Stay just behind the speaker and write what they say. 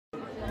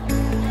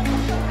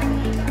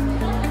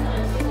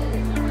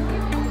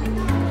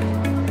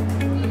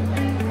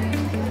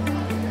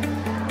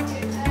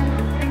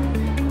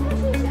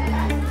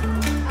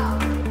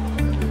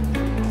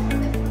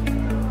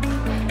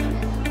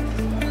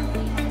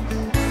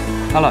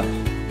Hello,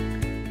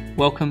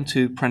 welcome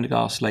to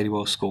Prendergast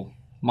Ladywell School.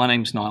 My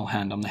name's Niall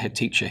Hand, I'm the head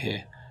teacher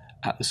here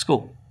at the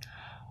school.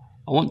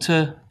 I want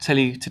to tell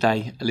you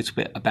today a little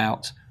bit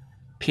about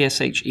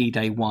PSHE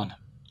Day 1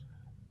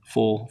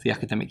 for the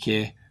academic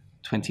year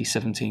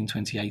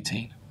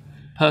 2017-2018.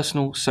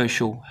 Personal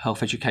social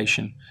health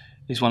education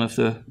is one of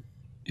the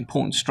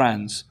important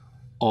strands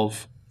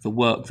of the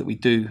work that we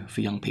do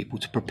for young people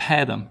to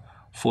prepare them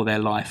for their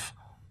life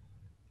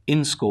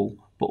in school,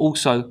 but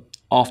also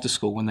after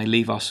school when they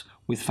leave us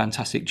with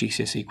fantastic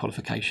GCSE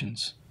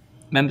qualifications.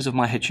 Members of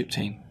my headship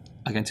team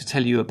are going to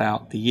tell you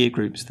about the year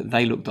groups that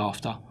they looked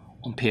after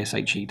on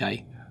PSHE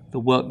Day, the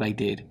work they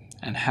did,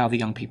 and how the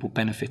young people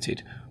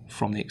benefited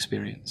from the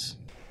experience.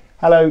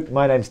 Hello,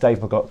 my name's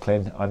Dave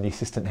McLaughlin. I'm the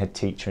assistant head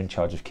teacher in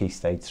charge of Key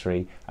Stage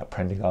 3 at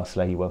Prendergast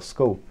Ladywell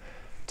School.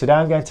 Today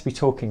I'm going to be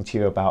talking to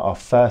you about our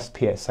first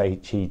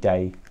PSHE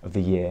Day of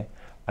the year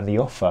and the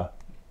offer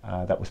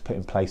that was put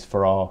in place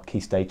for our Key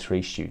Stage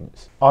 3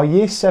 students. Our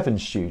Year 7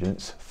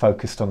 students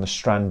focused on the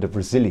strand of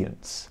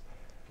resilience,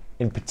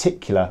 in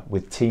particular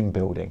with team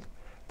building.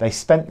 They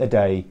spent the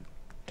day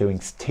doing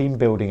team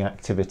building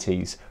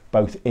activities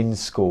both in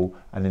school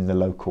and in the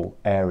local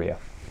area.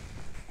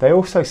 They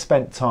also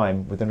spent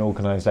time with an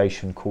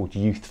organisation called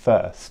Youth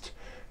First,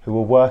 who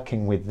were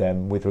working with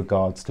them with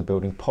regards to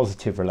building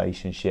positive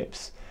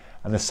relationships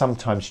and the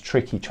sometimes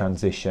tricky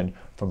transition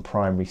from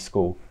primary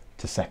school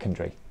to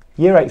secondary.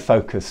 Year 8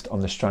 focused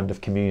on the strand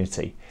of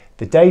community.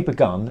 The day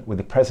began with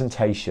a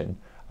presentation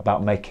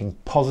about making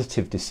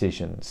positive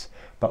decisions,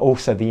 but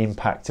also the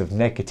impact of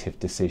negative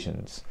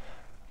decisions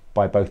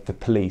by both the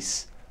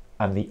police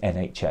and the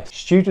NHS.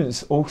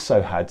 Students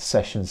also had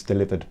sessions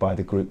delivered by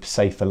the group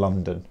Safer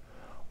London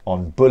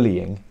on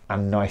bullying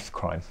and knife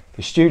crime.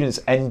 The students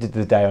ended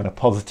the day on a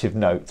positive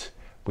note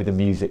with a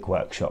music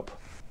workshop.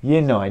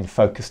 Year 9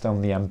 focused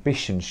on the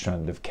ambition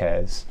strand of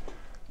cares,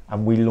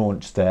 and we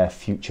launched their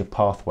Future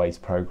Pathways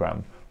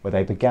programme, where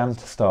they began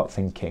to start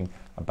thinking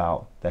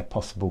about their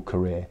possible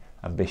career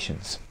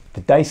ambitions.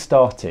 The day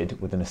started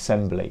with an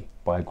assembly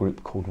by a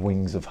group called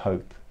Wings of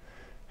Hope,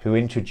 who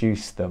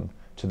introduced them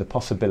to the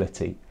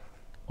possibility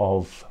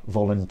of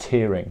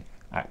volunteering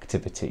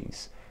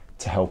activities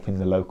to help in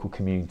the local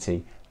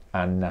community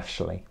and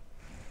nationally.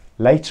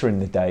 Later in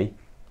the day,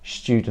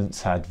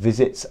 students had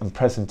visits and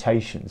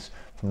presentations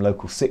from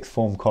local sixth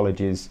form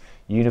colleges,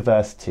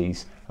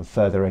 universities and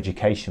further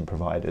education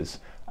providers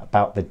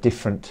about the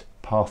different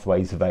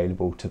pathways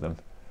available to them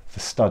for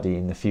study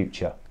in the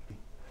future.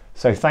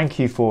 So thank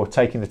you for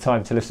taking the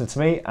time to listen to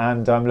me,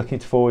 and I'm looking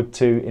forward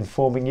to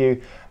informing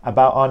you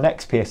about our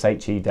next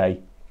PSHE Day.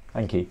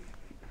 Thank you.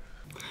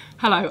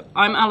 Hello,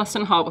 I'm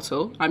Alison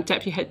Harbottle. I'm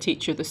Deputy Head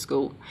Teacher of the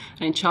school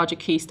and in charge of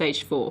Key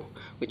Stage 4,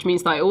 which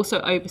means that I also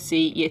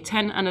oversee Year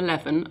 10 and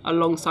 11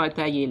 alongside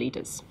their year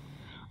leaders.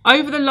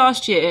 Over the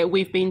last year,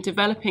 we've been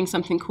developing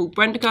something called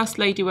Prendergast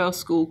Ladywell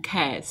School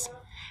Cares.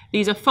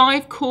 These are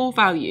 5 core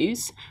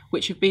values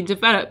which have been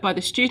developed by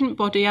the student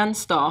body and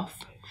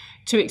staff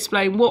to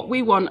explain what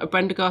we want a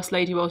Prendergast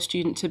Ladywell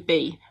student to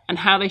be and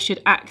how they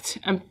should act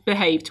and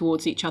behave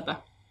towards each other.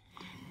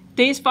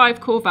 These 5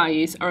 core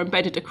values are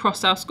embedded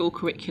across our school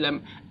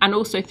curriculum and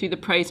also through the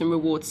praise and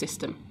reward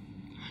system.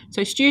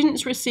 So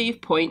students receive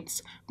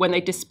points when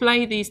they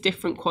display these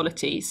different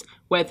qualities,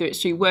 whether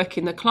it's through work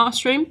in the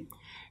classroom,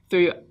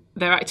 through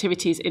their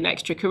activities in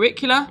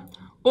extracurricular,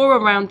 or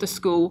around the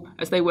school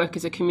as they work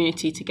as a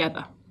community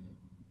together.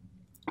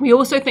 We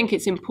also think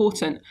it's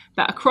important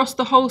that across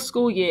the whole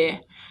school year,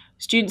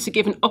 students are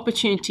given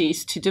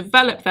opportunities to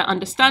develop their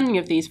understanding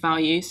of these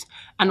values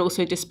and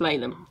also display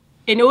them.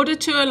 In order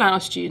to allow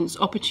students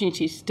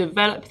opportunities to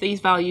develop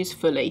these values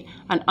fully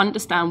and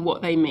understand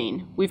what they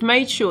mean, we've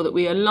made sure that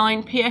we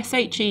align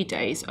PSHE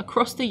days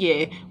across the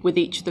year with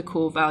each of the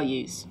core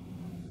values.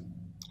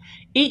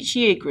 Each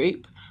year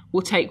group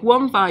will take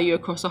one value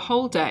across a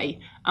whole day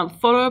and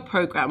follow a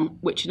programme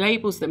which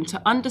enables them to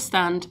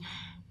understand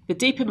the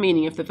deeper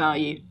meaning of the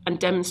value and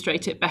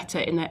demonstrate it better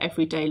in their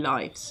everyday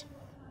lives.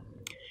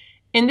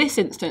 In this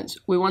instance,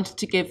 we wanted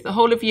to give the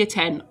whole of Year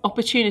 10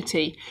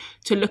 opportunity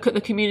to look at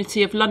the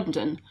community of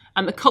London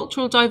and the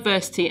cultural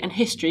diversity and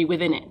history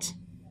within it.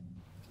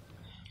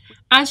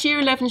 As Year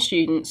 11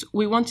 students,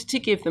 we wanted to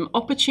give them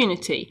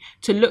opportunity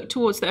to look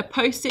towards their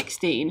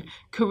post-16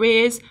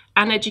 careers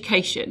and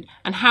education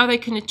and how they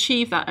can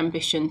achieve that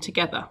ambition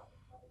together.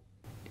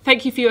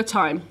 Thank you for your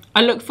time.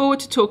 I look forward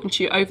to talking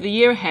to you over the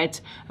year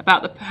ahead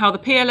about how the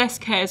PLS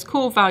Cares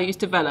core values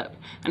develop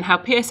and how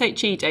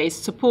PSHE days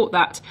support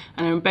that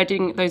and are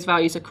embedding those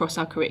values across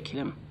our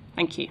curriculum.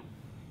 Thank you.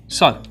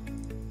 So,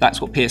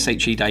 that's what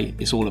PSHE Day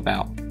is all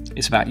about.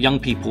 It's about young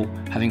people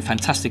having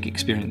fantastic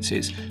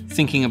experiences,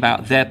 thinking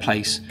about their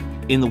place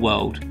in the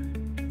world,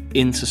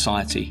 in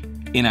society,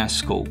 in our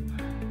school,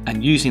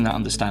 and using that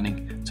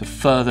understanding to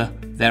further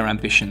their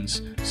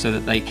ambitions so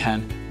that they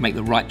can make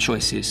the right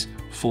choices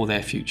for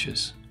their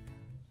futures.